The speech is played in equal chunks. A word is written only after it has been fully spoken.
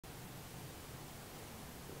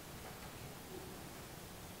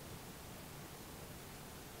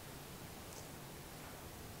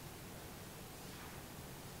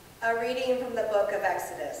A reading from the book of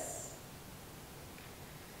Exodus.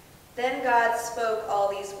 Then God spoke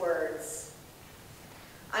all these words.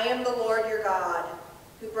 I am the Lord your God,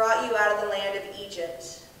 who brought you out of the land of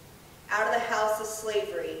Egypt, out of the house of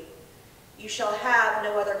slavery. You shall have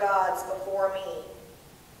no other gods before me.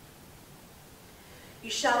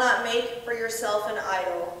 You shall not make for yourself an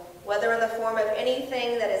idol, whether in the form of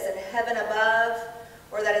anything that is in heaven above,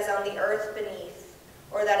 or that is on the earth beneath,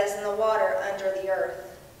 or that is in the water under the earth.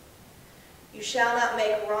 You shall not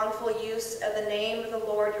make wrongful use of the name of the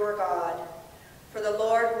Lord your God, for the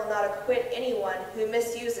Lord will not acquit anyone who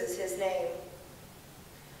misuses his name.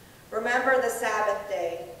 Remember the Sabbath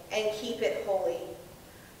day and keep it holy.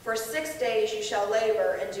 For 6 days you shall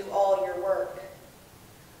labor and do all your work.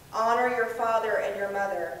 Honor your father and your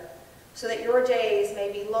mother, so that your days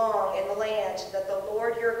may be long in the land that the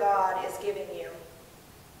Lord your God is giving you.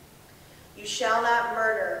 You shall not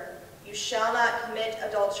murder. You shall not commit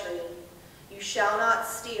adultery. You shall not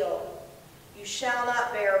steal. You shall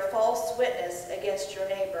not bear false witness against your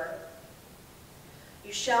neighbor.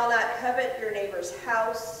 You shall not covet your neighbor's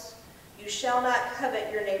house. You shall not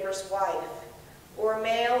covet your neighbor's wife, or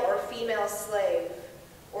male or female slave,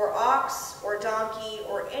 or ox or donkey,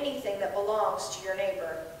 or anything that belongs to your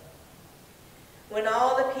neighbor. When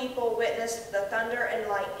all the people witnessed the thunder and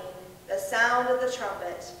lightning, the sound of the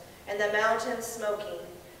trumpet, and the mountain smoking,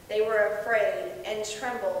 they were afraid and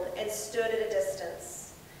trembled and stood at a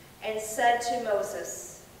distance, and said to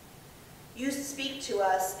Moses, You speak to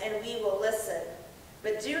us, and we will listen,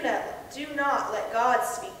 but do not let God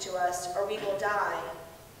speak to us, or we will die.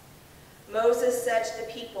 Moses said to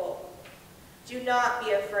the people, Do not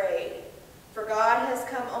be afraid, for God has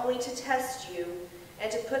come only to test you,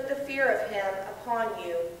 and to put the fear of him upon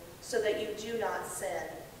you, so that you do not sin.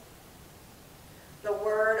 The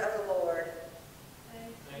word of the Lord.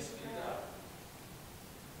 Thanks be to God.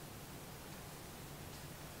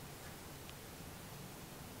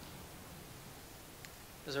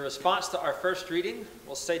 As a response to our first reading,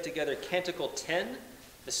 we'll say together Canticle 10,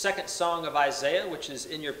 the second song of Isaiah, which is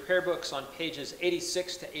in your prayer books on pages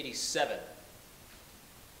 86 to 87.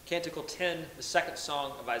 Canticle 10, the second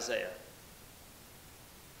song of Isaiah.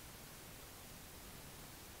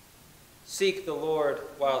 Seek the Lord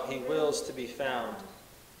while he wills to be found.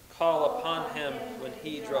 Call upon him when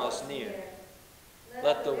he draws near.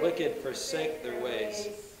 Let the wicked forsake their ways,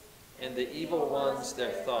 and the evil ones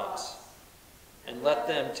their thoughts. And let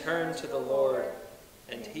them turn to the Lord,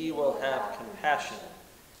 and he will have compassion,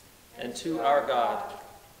 and to our God,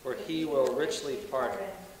 for he will richly pardon.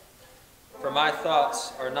 For my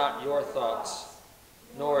thoughts are not your thoughts,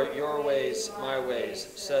 nor your ways my ways,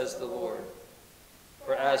 says the Lord.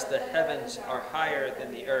 For as the heavens are higher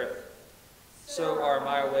than the earth, so are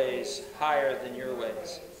my ways higher than your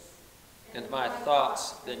ways, and my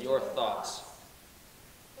thoughts than your thoughts.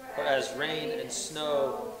 For as rain and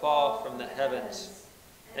snow fall from the heavens,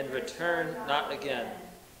 and return not again,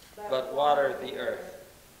 but water the earth,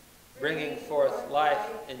 bringing forth life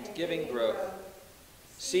and giving growth,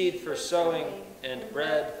 seed for sowing and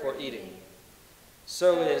bread for eating,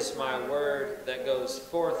 so is my word that goes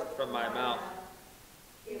forth from my mouth.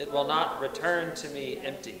 It will not return to me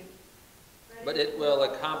empty, but it will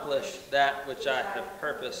accomplish that which I have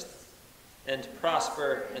purposed, and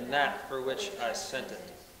prosper in that for which I sent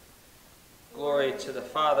it. Glory to the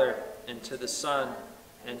Father, and to the Son,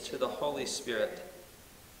 and to the Holy Spirit,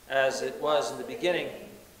 as it was in the beginning,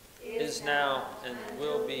 is now, and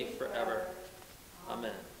will be forever.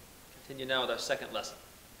 Amen. Continue now with our second lesson.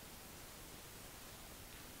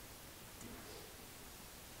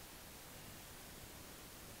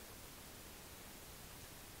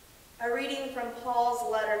 A reading from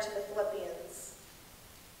Paul's letter to the Philippians.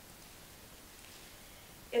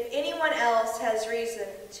 If anyone else has reason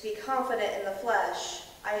to be confident in the flesh,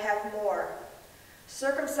 I have more.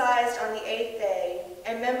 Circumcised on the 8th day,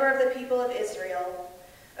 a member of the people of Israel,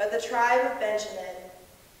 of the tribe of Benjamin,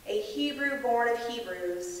 a Hebrew born of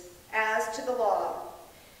Hebrews, as to the law,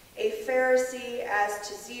 a Pharisee as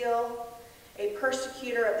to zeal, a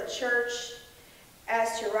persecutor of the church,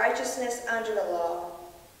 as to righteousness under the law,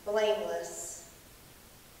 blameless.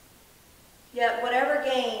 Yet whatever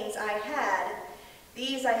gains I had,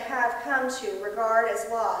 these I have come to regard as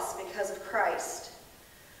loss because of Christ.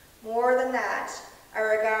 More than that, I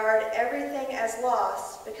regard everything as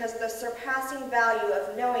loss because of the surpassing value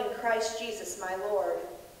of knowing Christ Jesus my Lord.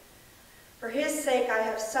 For his sake I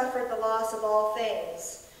have suffered the loss of all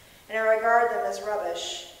things, and I regard them as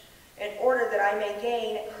rubbish, in order that I may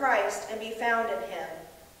gain Christ and be found in him,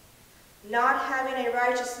 not having a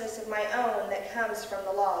righteousness of my own that comes from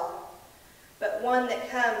the law, but one that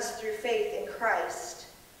comes through faith in Christ,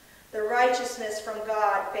 the righteousness from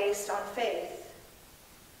God based on faith.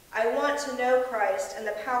 I want to know Christ and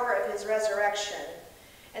the power of his resurrection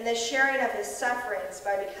and the sharing of his sufferings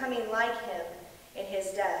by becoming like him in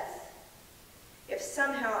his death, if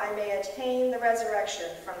somehow I may attain the resurrection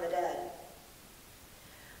from the dead.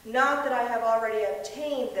 Not that I have already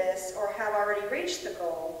obtained this or have already reached the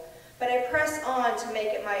goal, but I press on to make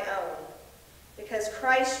it my own, because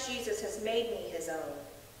Christ Jesus has made me his own.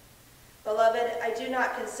 Beloved, I do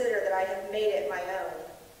not consider that I have made it my own,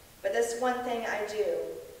 but this one thing I do,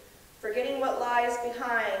 forgetting what lies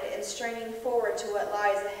behind and straining forward to what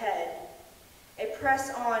lies ahead, I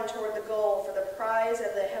press on toward the goal for the prize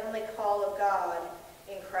of the heavenly call of God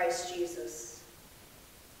in Christ Jesus.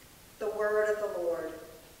 The word of the Lord.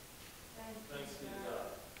 Thanks be to God.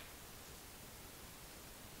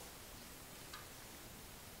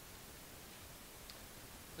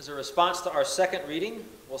 As a response to our second reading,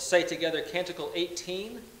 we'll say together Canticle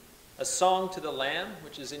 18, a song to the Lamb,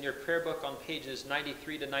 which is in your prayer book on pages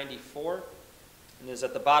 93 to 94, and is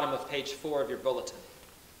at the bottom of page 4 of your bulletin.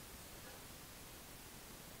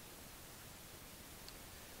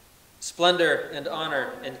 Splendor and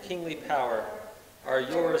honor and kingly power are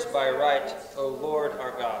yours by right, O Lord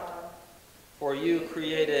our God. For you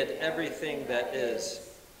created everything that is,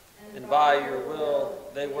 and by your will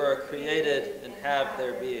they were created and have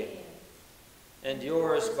their being. And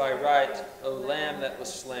yours by right, O Lamb that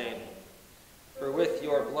was slain. For with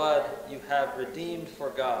your blood you have redeemed for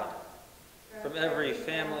God, from every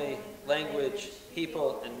family, language,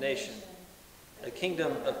 people, and nation, a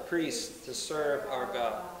kingdom of priests to serve our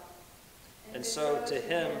God. And so to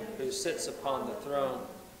him who sits upon the throne,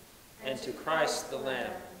 and to Christ the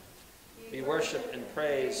Lamb, be worship and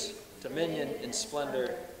praise, dominion and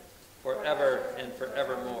splendor, forever and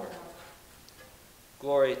forevermore.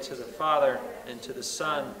 Glory to the Father, and to the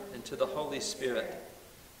Son, and to the Holy Spirit,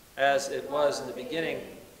 as it was in the beginning,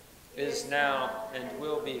 is now, and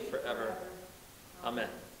will be forever. Amen.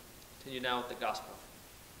 Continue now with the Gospel.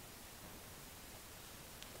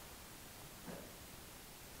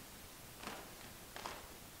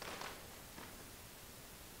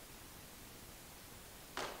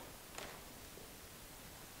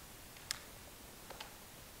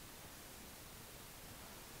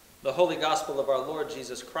 The Holy Gospel of our Lord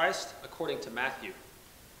Jesus Christ, according to Matthew.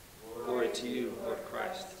 Glory to you, Lord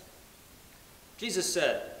Christ. Jesus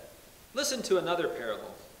said, "Listen to another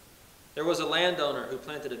parable. There was a landowner who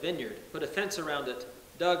planted a vineyard, put a fence around it,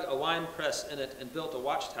 dug a wine press in it, and built a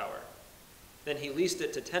watchtower. Then he leased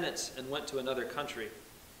it to tenants and went to another country.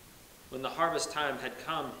 When the harvest time had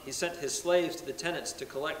come, he sent his slaves to the tenants to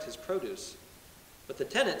collect his produce. But the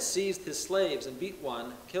tenants seized his slaves and beat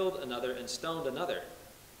one, killed another, and stoned another.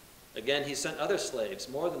 Again, he sent other slaves,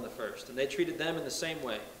 more than the first, and they treated them in the same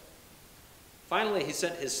way. Finally, he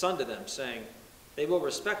sent his son to them, saying, 'They will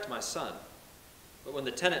respect my son.' But when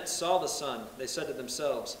the tenants saw the son, they said to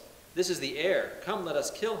themselves, 'This is the heir. Come, let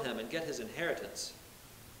us kill him and get his inheritance.'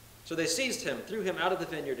 So they seized him, threw him out of the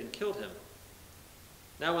vineyard, and killed him.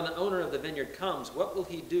 Now when the owner of the vineyard comes, what will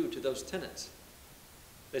he do to those tenants?'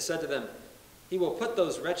 They said to them, 'He will put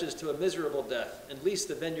those wretches to a miserable death and lease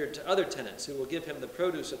the vineyard to other tenants who will give him the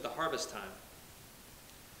produce at the harvest time.'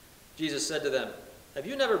 Jesus said to them, 'Have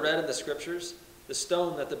you never read in the Scriptures, the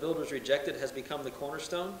stone that the builders rejected has become the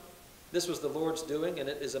cornerstone? This was the Lord's doing, and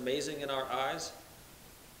it is amazing in our eyes.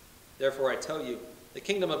 Therefore I tell you, the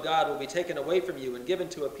kingdom of God will be taken away from you and given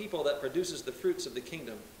to a people that produces the fruits of the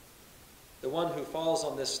kingdom. The one who falls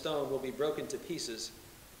on this stone will be broken to pieces,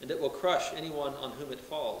 and it will crush anyone on whom it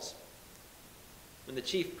falls.' When the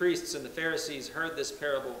chief priests and the Pharisees heard his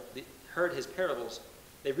parables,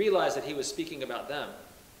 they realized that he was speaking about them.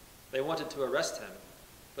 They wanted to arrest him,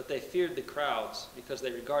 but they feared the crowds because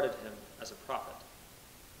they regarded him as a prophet."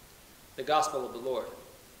 The Gospel of the Lord.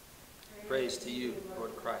 Praise to you,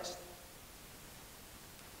 Lord Christ.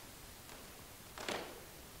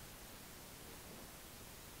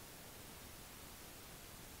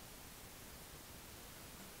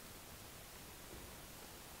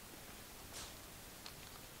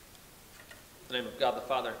 In the name of God the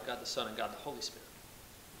Father, God the Son, and God the Holy Spirit.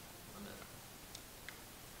 Amen.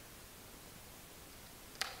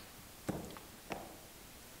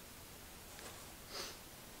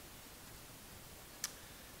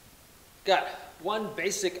 Got one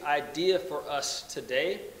basic idea for us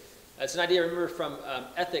today. It's an idea I remember from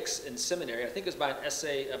Ethics in Seminary. I think it was by an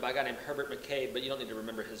essay by a guy named Herbert McCabe, but you don't need to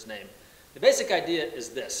remember his name. The basic idea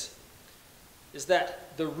is this, is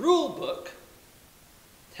that the rule book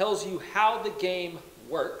tells you how the game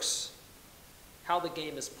works, how the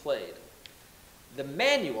game is played. The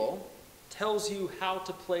manual tells you how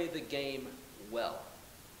to play the game well.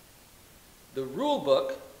 The rule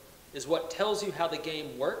book is what tells you how the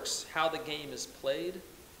game works, how the game is played.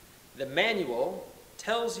 The manual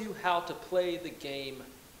tells you how to play the game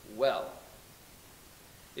well.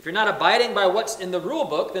 If you're not abiding by what's in the rule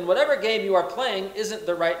book, then whatever game you are playing isn't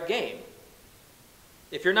the right game.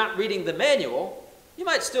 If you're not reading the manual, you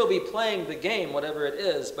might still be playing the game, whatever it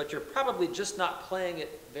is, but you're probably just not playing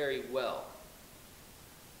it very well.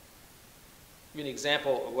 Give you an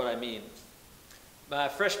example of what I mean. My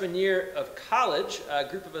freshman year of college, a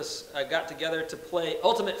group of us got together to play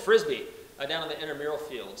ultimate frisbee down in the intramural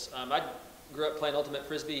fields. I grew up playing ultimate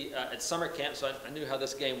frisbee at summer camp, so I knew how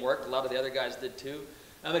this game worked. A lot of the other guys did too.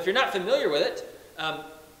 If you're not familiar with it,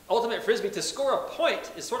 ultimate frisbee, to score a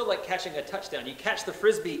point is sort of like catching a touchdown. You catch the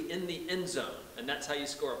frisbee in the end zone, and that's how you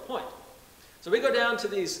score a point. So we go down to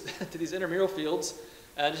these intramural fields,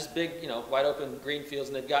 just big, wide open green fields,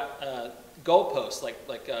 and they've got goalposts,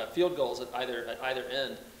 like field goals at either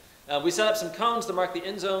end. We set up some cones to mark the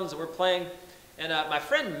end zones, and we're playing. And my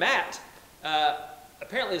friend Matt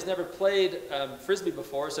apparently has never played frisbee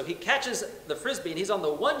before, so he catches the frisbee, and he's on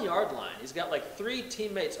the 1 yard line. He's got like 3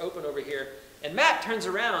 teammates open over here, and Matt turns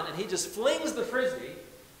around and he just flings the frisbee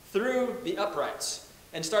through the uprights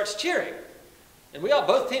and starts cheering. And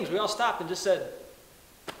both teams, we all stopped and just said,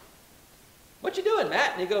 "What you doing,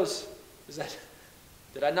 Matt?" And he goes,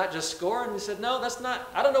 "Did I not just score?" And he said, "No, that's not,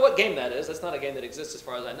 I don't know what game that is. That's not a game that exists as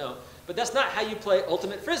far as I know. But that's not how you play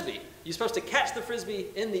ultimate frisbee. You're supposed to catch the frisbee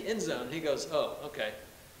in the end zone." And he goes, "Oh, okay.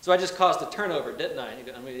 So I just caused a turnover, didn't I?" And he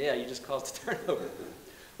goes, "Yeah, you just caused a turnover."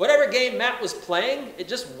 Whatever game Matt was playing, it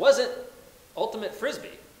just wasn't ultimate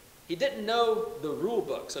frisbee. He didn't know the rule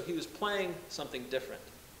book, so he was playing something different.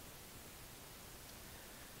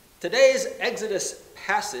 Today's Exodus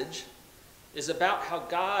passage is about how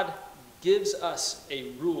God gives us a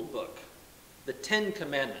rule book, the 10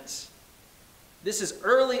 Commandments. This is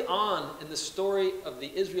early on in the story of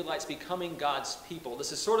the Israelites becoming God's people.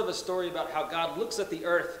 This is sort of a story about how God looks at the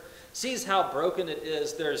earth, sees how broken it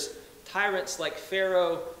is. There's tyrants like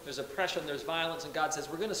Pharaoh, there's oppression, there's violence, and God says,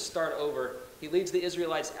 we're going to start over. He leads the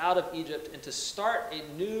Israelites out of Egypt, and to start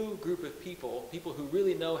a new group of people who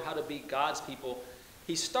really know how to be God's people,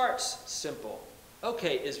 he starts simple.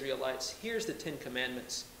 Okay, Israelites, here's the 10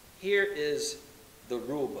 Commandments. Here is the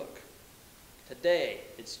rule book. Today,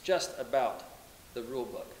 it's just about the rule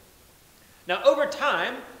book. Now, over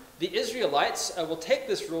time, the Israelites will take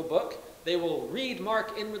this rule book, they will read,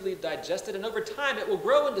 mark, inwardly digest it, and over time it will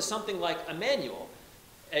grow into something like a manual.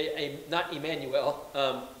 Not Emmanuel,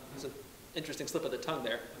 it's an interesting slip of the tongue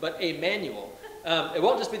there, but a manual. It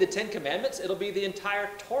won't just be the 10 Commandments, it'll be the entire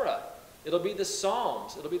Torah. It'll be the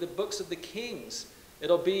Psalms, it'll be the books of the Kings,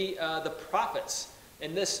 it'll be the prophets.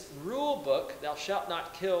 And this rule book, thou shalt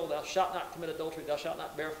not kill, thou shalt not commit adultery, thou shalt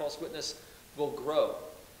not bear false witness, will grow.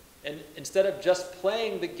 And instead of just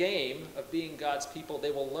playing the game of being God's people,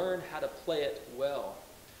 they will learn how to play it well.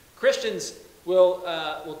 Christians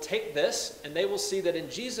will take this, and they will see that in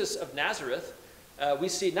Jesus of Nazareth, we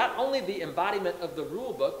see not only the embodiment of the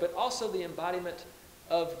rule book, but also the embodiment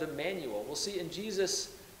of the manual. We'll see in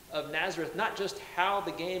Jesus of Nazareth not just how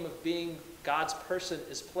the game of being God's person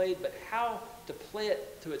is played, but how to play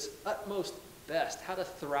it to its utmost best, how to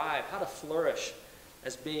thrive, how to flourish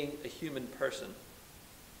as being a human person.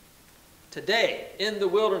 Today, in the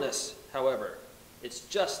wilderness, however, it's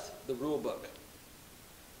just the rule book.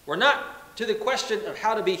 We're not to the question of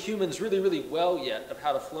how to be humans really, really well yet, of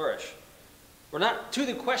how to flourish. We're not to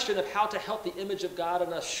the question of how to help the image of God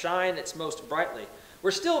in us shine its most brightly.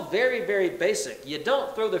 We're still very, very basic. You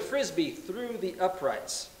don't throw the frisbee through the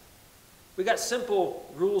uprights. We got simple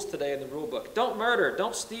rules today in the rule book. Don't murder,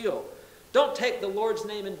 don't steal, don't take the Lord's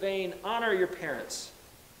name in vain, honor your parents.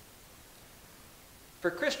 For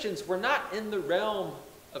Christians, we're not in the realm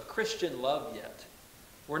of Christian love yet.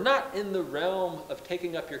 We're not in the realm of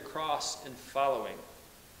taking up your cross and following.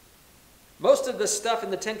 Most of the stuff in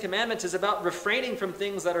the 10 Commandments is about refraining from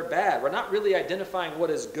things that are bad. We're not really identifying what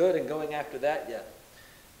is good and going after that yet.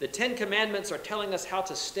 The 10 Commandments are telling us how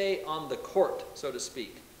to stay on the court, so to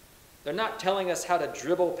speak. They're not telling us how to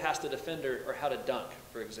dribble past a defender or how to dunk,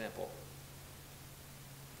 for example.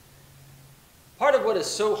 Part of what is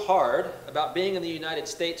so hard about being in the United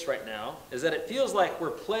States right now is that it feels like we're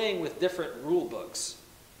playing with different rule books.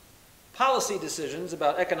 Policy decisions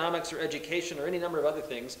about economics or education or any number of other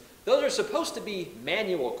things, those are supposed to be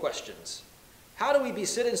manual questions. How do we be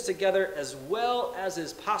citizens together as well as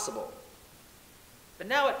is possible? But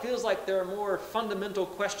now it feels like there are more fundamental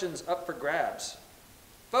questions up for grabs.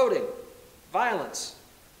 Voting, violence,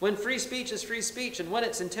 when free speech is free speech and when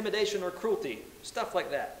it's intimidation or cruelty, stuff like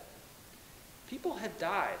that. People have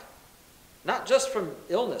died. Not just from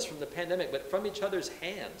illness, from the pandemic, but from each other's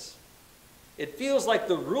hands. It feels like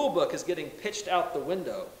the rule book is getting pitched out the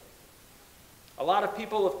window. A lot of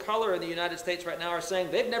people of color in the United States right now are saying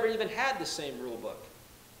they've never even had the same rule book.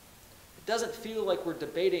 It doesn't feel like we're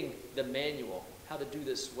debating the manual, how to do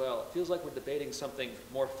this well. It feels like we're debating something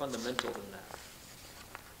more fundamental than that.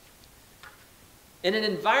 In an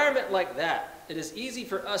environment like that, it is easy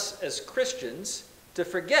for us as Christians to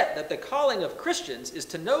forget that the calling of Christians is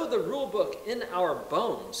to know the rule book in our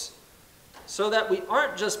bones, so that we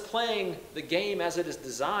aren't just playing the game as it is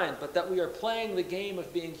designed, but that we are playing the game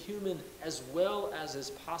of being human as well as is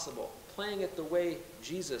possible, playing it the way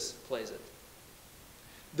Jesus plays it.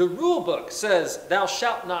 The rule book says, "Thou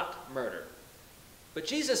shalt not murder." But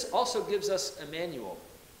Jesus also gives us a manual.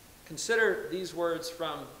 Consider these words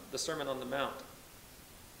from the Sermon on the Mount.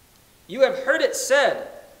 You have heard it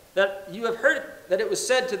that it was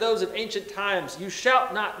said to those of ancient times, "You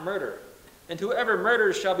shalt not murder, and whoever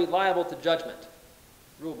murders shall be liable to judgment."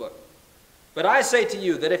 Rule book. But I say to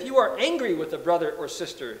you that if you are angry with a brother or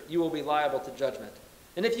sister, you will be liable to judgment.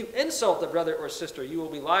 And if you insult a brother or sister, you will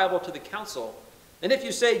be liable to the council. And if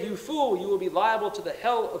you say, "You fool," you will be liable to the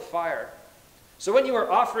hell of fire. So when you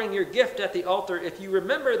are offering your gift at the altar, if you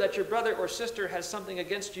remember that your brother or sister has something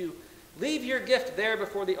against you, leave your gift there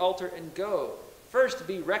before the altar and go. First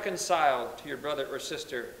be reconciled to your brother or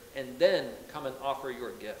sister, and then come and offer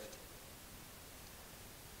your gift.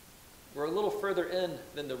 We're a little further in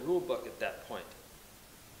than the rule book at that point.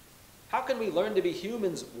 How can we learn to be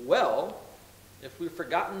humans well if we've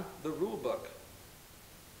forgotten the rule book?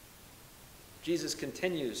 Jesus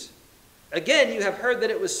continues, "Again, you have heard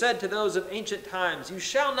that it was said to those of ancient times, 'You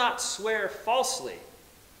shall not swear falsely,'"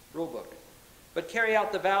 rule book, "but carry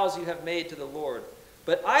out the vows you have made to the Lord.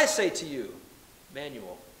 But I say to you,"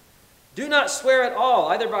 manual, "do not swear at all,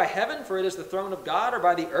 either by heaven, for it is the throne of God, or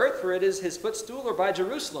by the earth, for it is his footstool, or by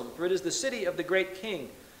Jerusalem, for it is the city of the great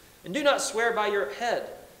King. And do not swear by your head,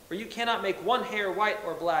 for you cannot make one hair white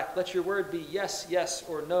or black. Let your word be yes, yes,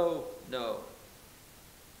 or no, no."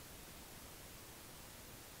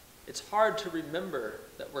 It's hard to remember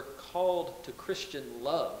that we're called to Christian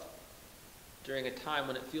love during a time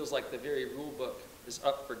when it feels like the very rule book is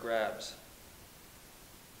up for grabs.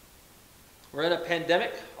 We're in a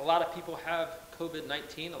pandemic. A lot of people have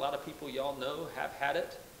COVID-19. A lot of people y'all know have had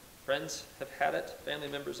it. Friends have had it. Family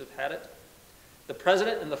members have had it. The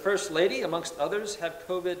President and the First Lady, amongst others, have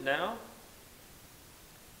COVID now.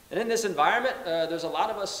 And in this environment, there's a lot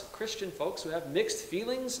of us Christian folks who have mixed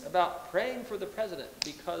feelings about praying for the President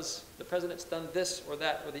because the President's done this or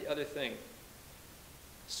that or the other thing.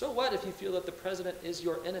 So what if you feel that the President is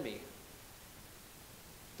your enemy?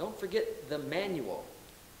 Don't forget the manual.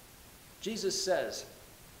 Jesus says,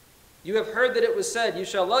 "You have heard that it was said, 'You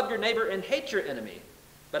shall love your neighbor and hate your enemy.'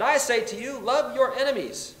 But I say to you, love your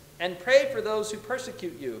enemies and pray for those who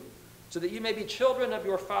persecute you, so that you may be children of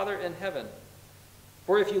your Father in heaven.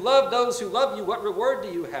 For if you love those who love you, what reward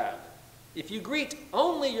do you have? If you greet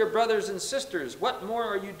only your brothers and sisters, what more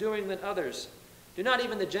are you doing than others? Do not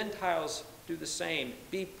even the Gentiles do the same?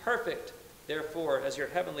 Be perfect, therefore, as your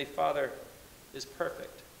heavenly Father is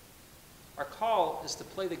perfect." Our call is to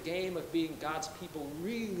play the game of being God's people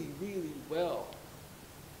really, really well.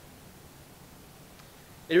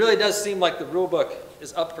 It really does seem like the rule book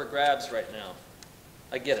is up for grabs right now.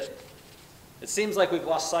 I get it. It seems like we've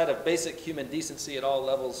lost sight of basic human decency at all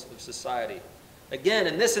levels of society. Again,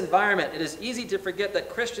 in this environment, it is easy to forget that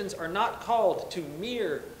Christians are not called to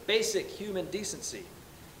mere basic human decency.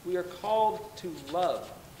 We are called to love.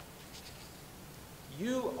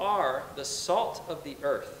 You are the salt of the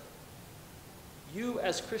earth. You,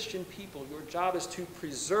 as Christian people, your job is to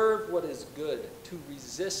preserve what is good, to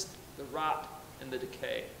resist the rot and the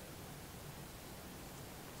decay.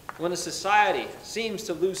 When a society seems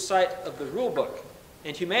to lose sight of the rule book,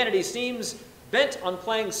 and humanity seems bent on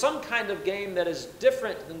playing some kind of game that is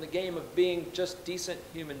different than the game of being just decent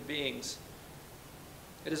human beings,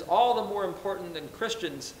 it is all the more important than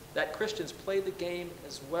that Christians play the game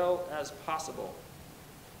as well as possible.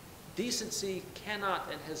 Decency cannot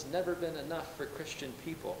and has never been enough for Christian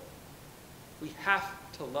people. We have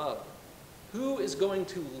to love. Who is going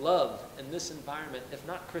to love in this environment if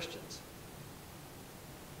not Christians?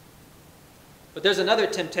 But there's another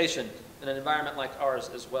temptation in an environment like ours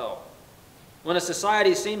as well. When a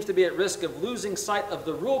society seems to be at risk of losing sight of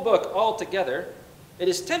the rule book altogether, it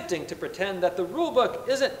is tempting to pretend that the rule book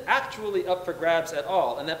isn't actually up for grabs at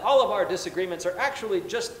all, and that all of our disagreements are actually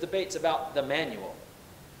just debates about the manual.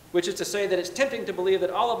 Which is to say that it's tempting to believe that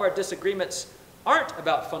all of our disagreements aren't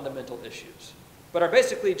about fundamental issues, but are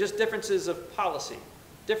basically just differences of policy,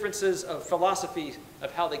 differences of philosophy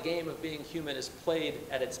of how the game of being human is played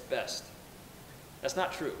at its best. That's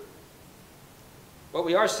not true. What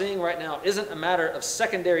we are seeing right now isn't a matter of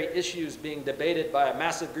secondary issues being debated by a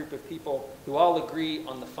massive group of people who all agree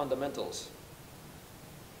on the fundamentals.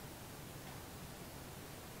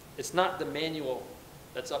 It's not the manual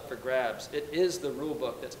that's up for grabs. It is the rule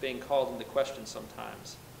book that's being called into question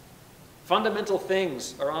sometimes. Fundamental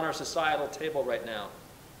things are on our societal table right now.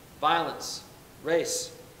 Violence,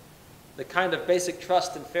 race, the kind of basic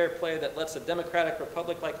trust and fair play that lets a democratic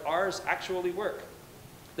republic like ours actually work.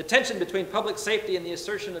 The tension between public safety and the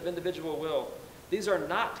assertion of individual will. These are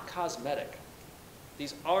not cosmetic.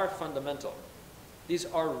 These are fundamental. These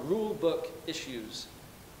are rule book issues,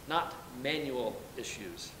 not manual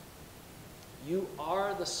issues. You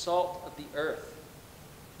are the salt of the earth.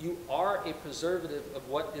 You are a preservative of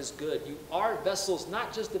what is good. You are vessels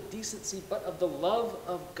not just of decency, but of the love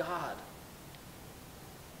of God.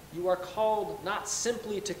 You are called not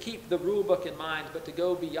simply to keep the rule book in mind, but to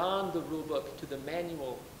go beyond the rule book to the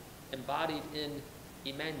manual embodied in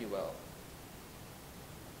Emmanuel.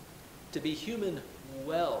 To be human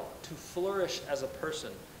well, to flourish as a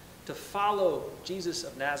person, to follow Jesus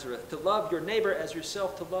of Nazareth, to love your neighbor as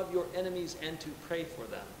yourself, to love your enemies, and to pray for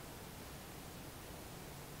them.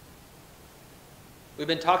 We've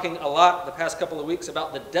been talking a lot the past couple of weeks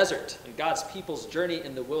about the desert and God's people's journey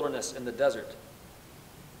in the wilderness and the desert.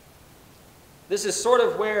 This is sort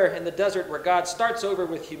of where, in the desert, where God starts over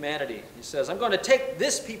with humanity. He says, I'm going to take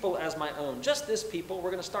this people as my own, just this people. We're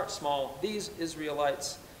going to start small, these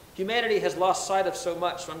Israelites. Humanity has lost sight of so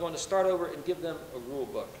much, so I'm going to start over and give them a rule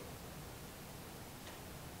book.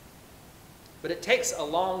 But it takes a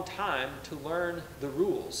long time to learn the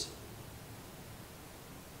rules.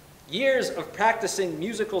 Years of practicing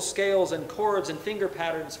musical scales and chords and finger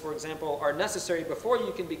patterns, for example, are necessary before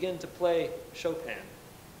you can begin to play Chopin.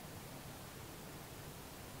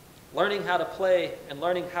 Learning how to play and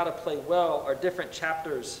learning how to play well are different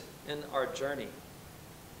chapters in our journey.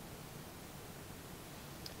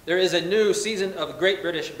 There is a new season of Great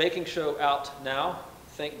British Baking Show out now,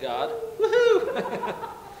 thank God. Woohoo!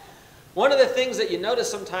 One of the things that you notice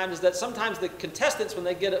sometimes is that sometimes the contestants, when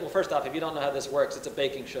they get it, well, first off, if you don't know how this works, it's a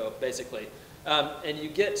baking show, basically. And you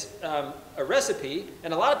get a recipe,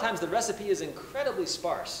 and a lot of times the recipe is incredibly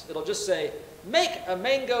sparse. It'll just say, make a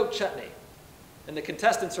mango chutney. And the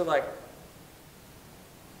contestants are like,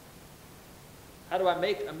 how do I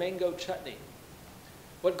make a mango chutney?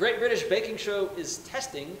 What Great British Baking Show is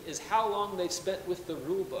testing is how long they've spent with the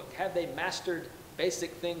rule book. Have they mastered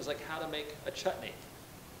basic things like how to make a chutney?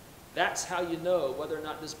 That's how you know whether or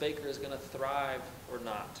not this baker is going to thrive or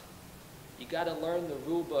not. You got to learn the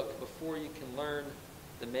rule book before you can learn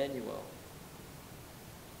the manual.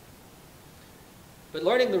 But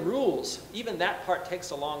learning the rules, even that part takes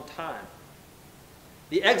a long time.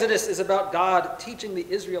 The Exodus is about God teaching the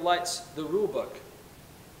Israelites the rule book.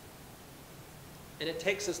 And it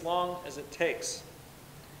takes as long as it takes.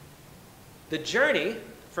 The journey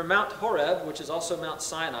from Mount Horeb, which is also Mount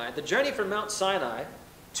Sinai, the journey from Mount Sinai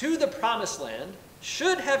to the Promised Land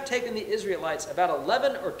should have taken the Israelites about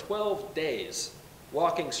 11 or 12 days,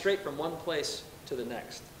 walking straight from one place to the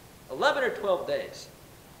next. 11 or 12 days.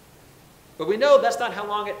 But we know that's not how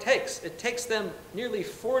long it takes. It takes them nearly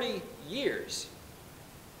 40 years.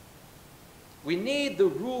 We need the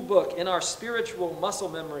rule book in our spiritual muscle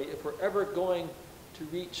memory if we're ever going to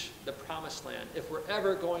reach the Promised Land, if we're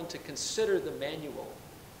ever going to consider the manual.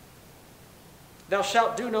 Thou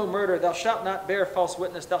shalt do no murder, thou shalt not bear false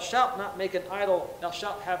witness, thou shalt not make an idol, thou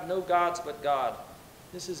shalt have no gods but God.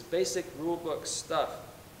 This is basic rule book stuff.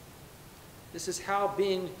 This is how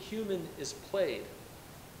being human is played.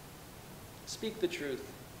 Speak the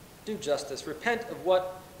truth, do justice, repent of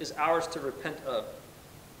what is ours to repent of.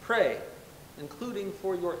 Pray, including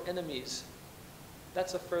for your enemies.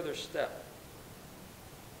 That's a further step.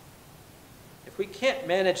 If we can't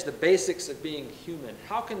manage the basics of being human,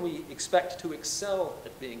 how can we expect to excel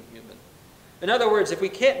at being human? In other words, if we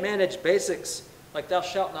can't manage basics like thou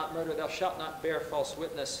shalt not murder, thou shalt not bear false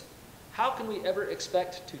witness, how can we ever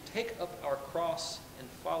expect to take up our cross and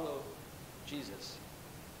follow Jesus?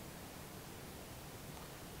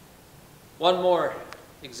 One more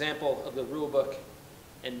example of the rule book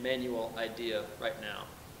and manual idea right now.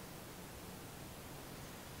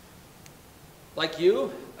 Like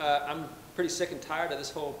you, I'm pretty sick and tired of this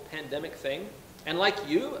whole pandemic thing. And like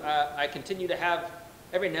you, I continue to have,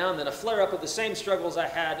 every now and then, a flare-up of the same struggles I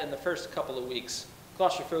had in the first couple of weeks.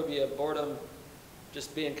 Claustrophobia, boredom,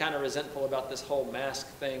 just being kind of resentful about this whole mask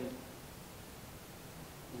thing,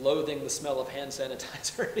 loathing the smell of hand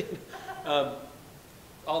sanitizer.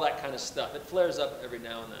 all that kind of stuff. It flares up every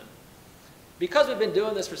now and then. Because we've been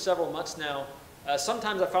doing this for several months now,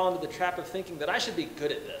 sometimes I fall into the trap of thinking that I should be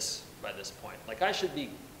good at this by this point. Like I should be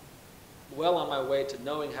well on my way to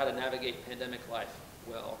knowing how to navigate pandemic life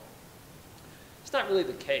well. It's not really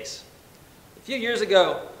the case. A few years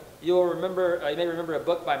ago, you may remember a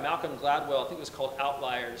book by Malcolm Gladwell. I think it was called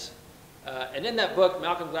Outliers. And in that book,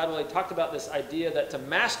 Malcolm Gladwell, he talked about this idea that to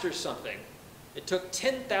master something, it took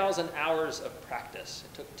 10,000 hours of practice.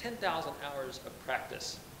 It took 10,000 hours of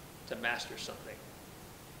practice to master something.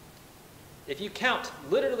 If you count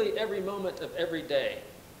literally every moment of every day,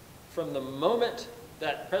 from the moment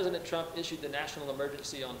that President Trump issued the national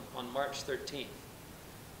emergency on March 13th,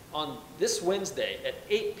 on this Wednesday at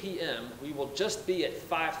 8 p.m., we will just be at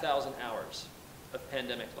 5,000 hours of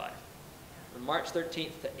pandemic life. From March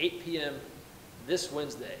 13th to 8 p.m. this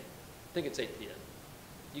Wednesday, I think it's 8 p.m.,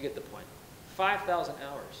 you get the point. 5,000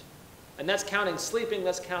 hours. And that's counting sleeping,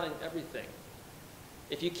 that's counting everything.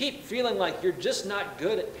 If you keep feeling like you're just not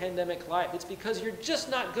good at pandemic life, it's because you're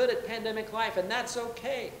just not good at pandemic life, and that's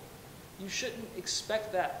okay. You shouldn't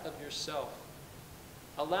expect that of yourself.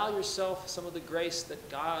 Allow yourself some of the grace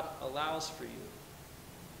that God allows for you.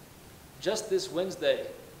 Just this Wednesday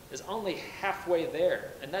is only halfway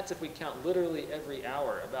there, and that's if we count literally every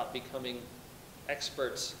hour about becoming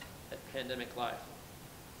experts at pandemic life.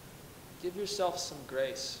 Give yourself some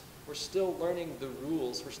grace. We're still learning the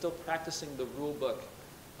rules. We're still practicing the rule book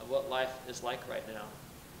of what life is like right now.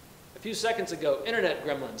 A few seconds ago, internet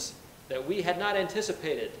gremlins that we had not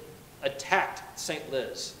anticipated attacked St.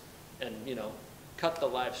 Liz and, cut the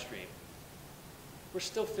live stream. We're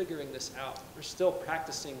still figuring this out. We're still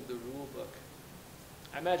practicing the rule book.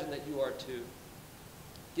 I imagine that you are too.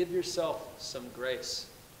 Give yourself some grace.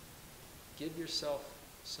 Give yourself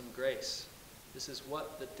some grace. This is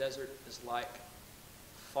what the desert is like.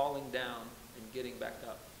 Falling down and getting back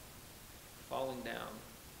up. Falling down,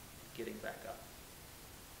 getting back up.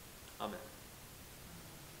 Amen.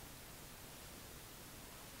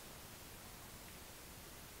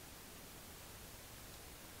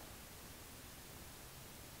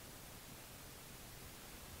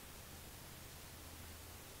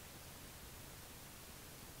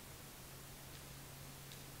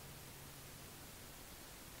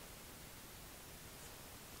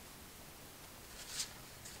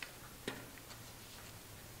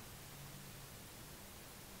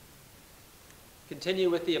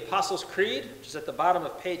 Continue with the Apostles' Creed, which is at the bottom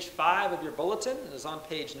of page 5 of your bulletin and is on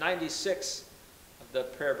page 96 of the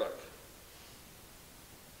prayer book.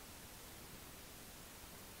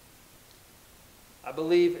 I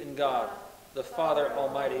believe in God, the Father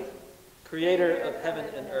Almighty, creator of heaven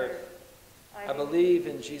and earth. I believe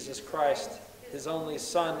in Jesus Christ, his only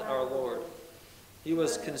Son, our Lord. He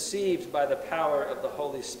was conceived by the power of the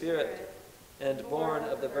Holy Spirit and born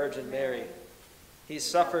of the Virgin Mary. He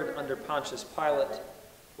suffered under Pontius Pilate,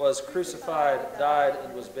 was crucified, died,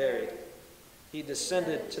 and was buried. He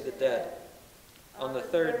descended to the dead. On the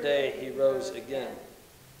third day he rose again.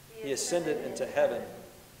 He ascended into heaven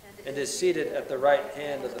and is seated at the right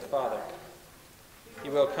hand of the Father. He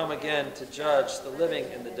will come again to judge the living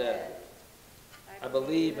and the dead. I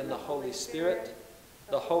believe in the Holy Spirit,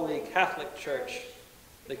 the Holy Catholic Church,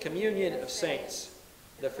 the communion of saints,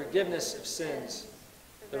 the forgiveness of sins,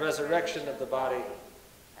 the resurrection of the body,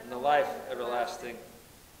 and the life everlasting.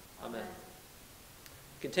 Amen.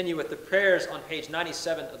 Continue with the prayers on page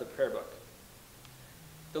 97 of the prayer book.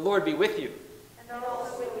 The Lord be with you. And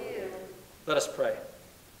also with you. Let us pray.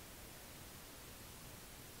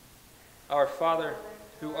 Our Father,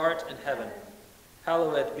 who art in heaven,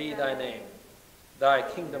 hallowed be thy name. Thy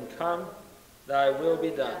kingdom come, thy will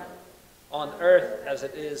be done, on earth as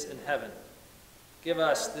it is in heaven. Give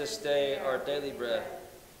us this day our daily bread,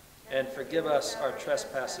 and forgive us our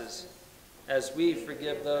trespasses, as we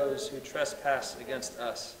forgive those who trespass against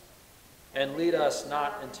us. And lead us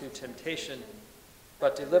not into temptation,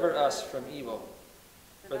 but deliver us from evil.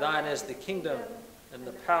 For thine is the kingdom, and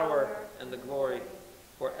the power, and the glory,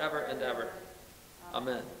 forever and ever.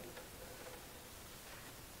 Amen.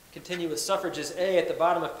 Continue with suffrages A at the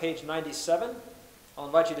bottom of page 97. I'll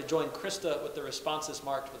invite you to join Krista with the responses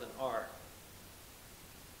marked with an R.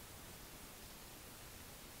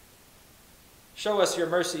 Show us your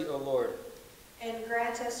mercy, O Lord. And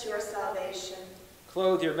grant us your salvation.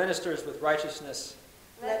 Clothe your ministers with righteousness.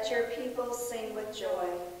 Let your people sing with joy.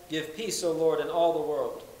 Give peace, O Lord, in all the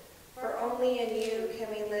world. For only in you can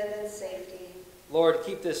we live in safety. Lord,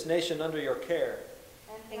 keep this nation under your care.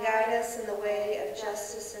 And guide us in the way of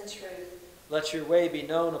justice and truth. Let your way be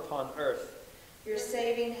known upon earth. Your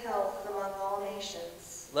saving health among all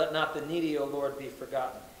nations. Let not the needy, O Lord, be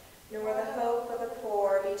forgotten. nor the hope of the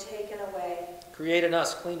poor be taken away. Create in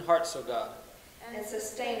us clean hearts, O God, and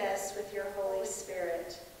sustain us with your Holy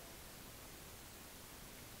Spirit.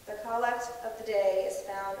 The collect of the day is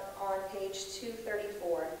found on page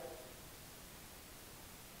 234.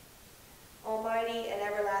 Almighty and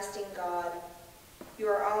everlasting God, you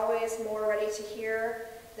are always more ready to hear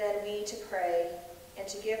than we to pray, and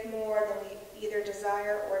to give more than we either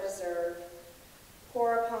desire or deserve.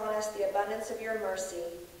 Pour upon us the abundance of your mercy,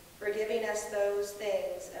 forgiving us those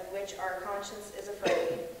things of which our conscience is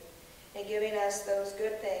afraid, and giving us those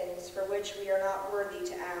good things for which we are not worthy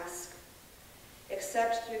to ask,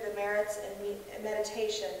 except through the merits and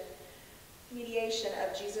mediation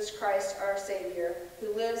of Jesus Christ our Savior,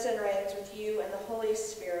 who lives and reigns with you and the Holy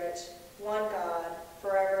Spirit, one God,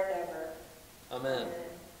 forever and ever. Amen. Amen.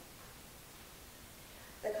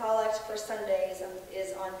 The collect for Sundays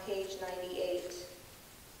is on page 98.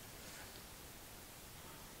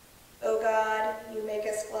 O God, you make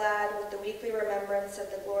us glad with the weekly remembrance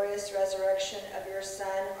of the glorious resurrection of your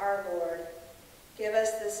Son, our Lord. Give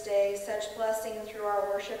us this day such blessing through our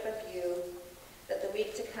worship of you, that the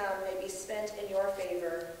week to come may be spent in your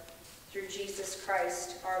favor, through Jesus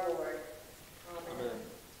Christ, our Lord. Amen. Amen.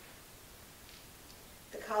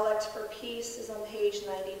 The collect for peace is on page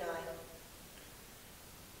 99.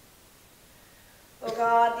 O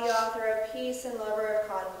God, the author of peace and lover of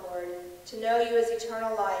concord, to know you as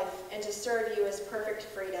eternal life and to serve you as perfect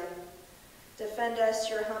freedom, defend us,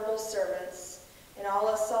 your humble servants, in all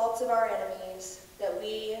assaults of our enemies, that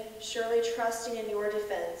we, surely trusting in your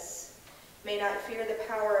defense, may not fear the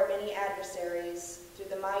power of any adversaries, through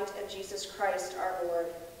the might of Jesus Christ our Lord.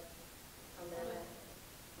 Amen.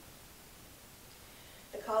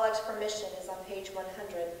 The collect for mission is on page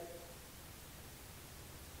 100.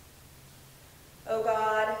 O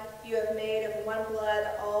God, you have made of one blood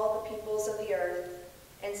all the peoples of the earth,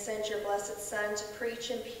 and sent your blessed Son to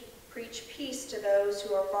preach peace to those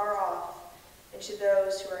who are far off and to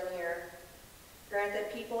those who are near. Grant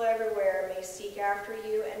that people everywhere may seek after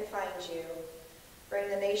you and find you. Bring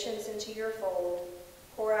the nations into your fold.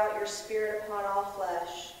 Pour out your Spirit upon all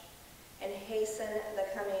flesh, and hasten the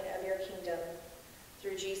coming of your kingdom.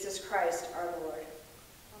 Through Jesus Christ our Lord.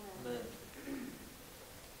 Amen.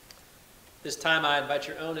 This time I invite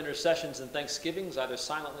your own intercessions and thanksgivings, either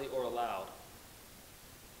silently or aloud.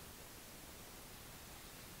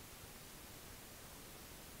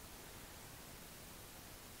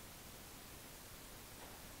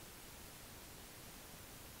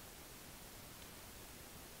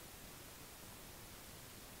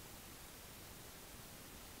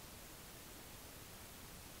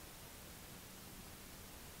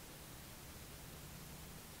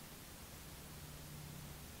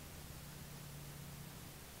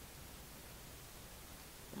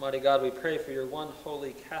 Almighty God, we pray for your one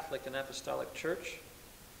holy Catholic and Apostolic Church,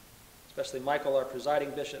 especially Michael, our presiding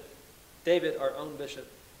bishop, David, our own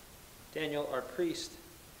bishop, Daniel, our priest,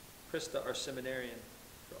 Krista, our seminarian,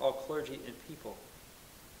 for all clergy and people.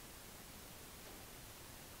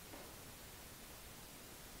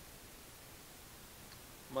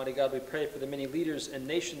 Almighty God, we pray for the many leaders and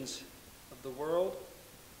nations of the world,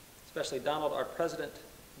 especially Donald, our president,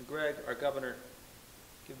 and Greg, our governor.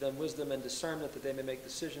 Give them wisdom and discernment that they may make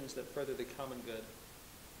decisions that further the common good.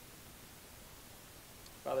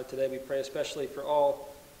 Father, today we pray especially for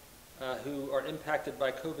all who are impacted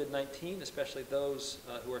by COVID-19, especially those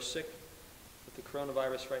who are sick with the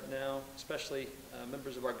coronavirus right now, especially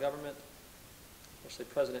members of our government, especially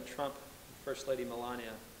President Trump and First Lady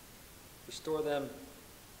Melania. Restore them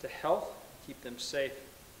to health, keep them safe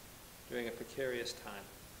during a precarious time.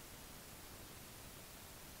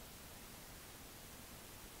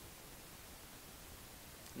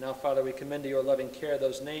 Now, Father, we commend to your loving care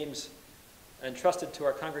those names entrusted to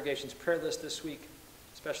our congregation's prayer list this week,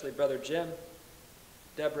 especially Brother Jim,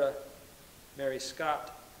 Deborah, Mary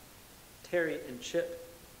Scott, Terry and Chip,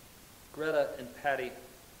 Greta and Patty,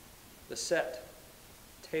 Lisette,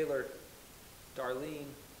 Taylor, Darlene,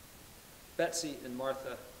 Betsy and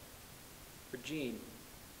Martha, Regine,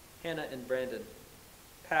 Hannah and Brandon,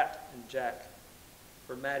 Pat and Jack,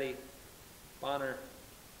 for Maddie, Bonner,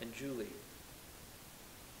 and Julie.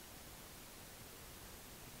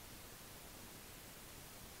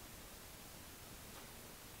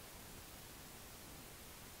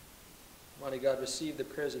 Almighty God, receive the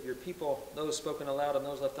prayers of your people, those spoken aloud and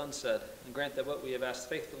those left unsaid, and grant that what we have asked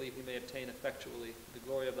faithfully we may obtain effectually the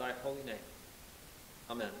glory of thy holy name.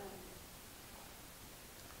 Amen.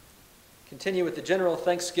 Continue with the general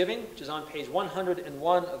thanksgiving, which is on page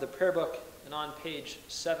 101 of the prayer book and on page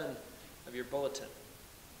 7 of your bulletin.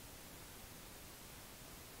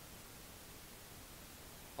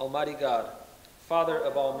 Almighty God, Father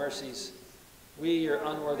of all mercies, we, your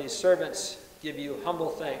unworthy servants, give you humble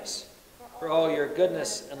thanks for all your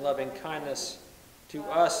goodness and loving kindness to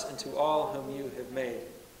us and to all whom you have made.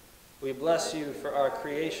 We bless you for our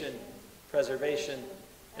creation, preservation,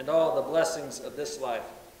 and all the blessings of this life,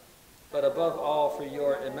 but above all for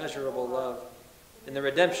your immeasurable love in the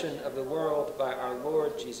redemption of the world by our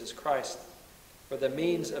Lord Jesus Christ, for the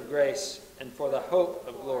means of grace and for the hope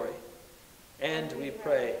of glory. And we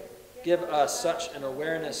pray, give us such an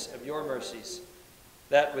awareness of your mercies,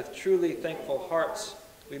 that with truly thankful hearts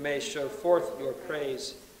we may show forth your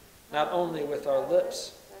praise, not only with our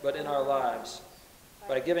lips, but in our lives,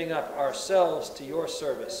 by giving up ourselves to your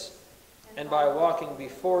service, and by walking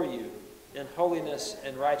before you in holiness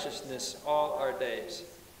and righteousness all our days.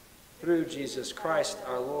 Through Jesus Christ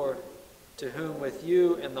our Lord, to whom with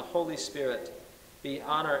you and the Holy Spirit be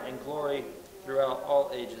honor and glory throughout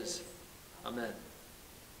all ages. Amen.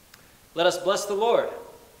 Let us bless the Lord.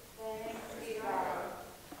 Thanks be to God.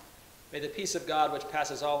 May the peace of God, which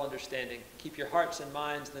passes all understanding, keep your hearts and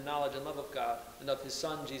minds in the knowledge and love of God and of his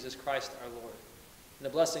Son, Jesus Christ our Lord. And the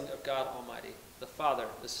blessing of God Almighty, the Father,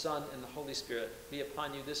 the Son, and the Holy Spirit be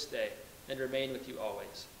upon you this day and remain with you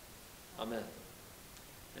always. Amen.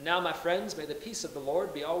 And now, my friends, may the peace of the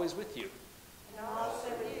Lord be always with you. And also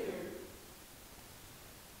with you.